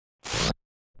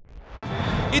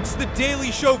It's The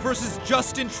Daily Show versus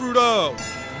Justin Trudeau.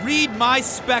 Read my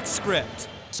spec script.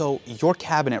 So your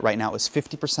cabinet right now is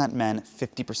 50% men,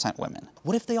 50% women.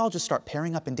 What if they all just start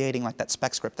pairing up and dating like that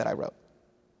spec script that I wrote?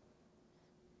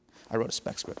 I wrote a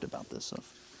spec script about this, so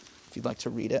if you'd like to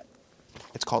read it.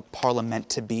 It's called Parliament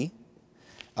to Be.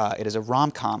 It is a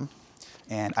rom-com,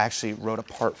 and I actually wrote a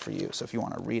part for you, so if you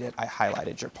want to read it, I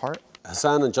highlighted your part.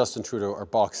 Hasan and Justin Trudeau are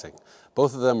boxing.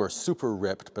 Both of them are super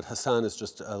ripped, but Hasan is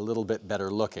just a little bit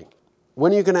better looking.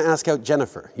 When are you going to ask out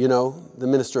Jennifer, you know, the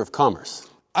Minister of Commerce?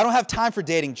 I don't have time for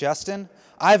dating, Justin.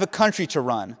 I have a country to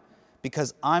run,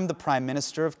 because I'm the Prime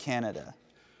Minister of Canada.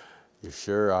 You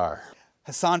sure are.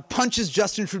 Hasan punches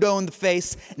Justin Trudeau in the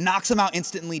face, knocks him out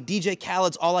instantly. DJ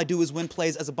Khaled's All I Do Is Win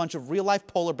plays as a bunch of real-life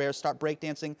polar bears start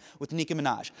breakdancing with Nicki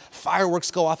Minaj. Fireworks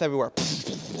go off everywhere.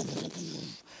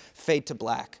 Fade to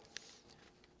black.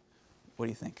 What do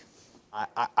you think?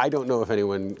 I don't know if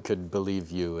anyone could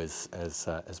believe you as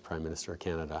Prime Minister of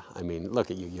Canada. I mean, look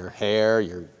at you, your hair,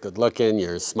 you're good looking,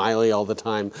 you're smiley all the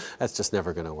time. That's just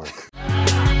never going to work.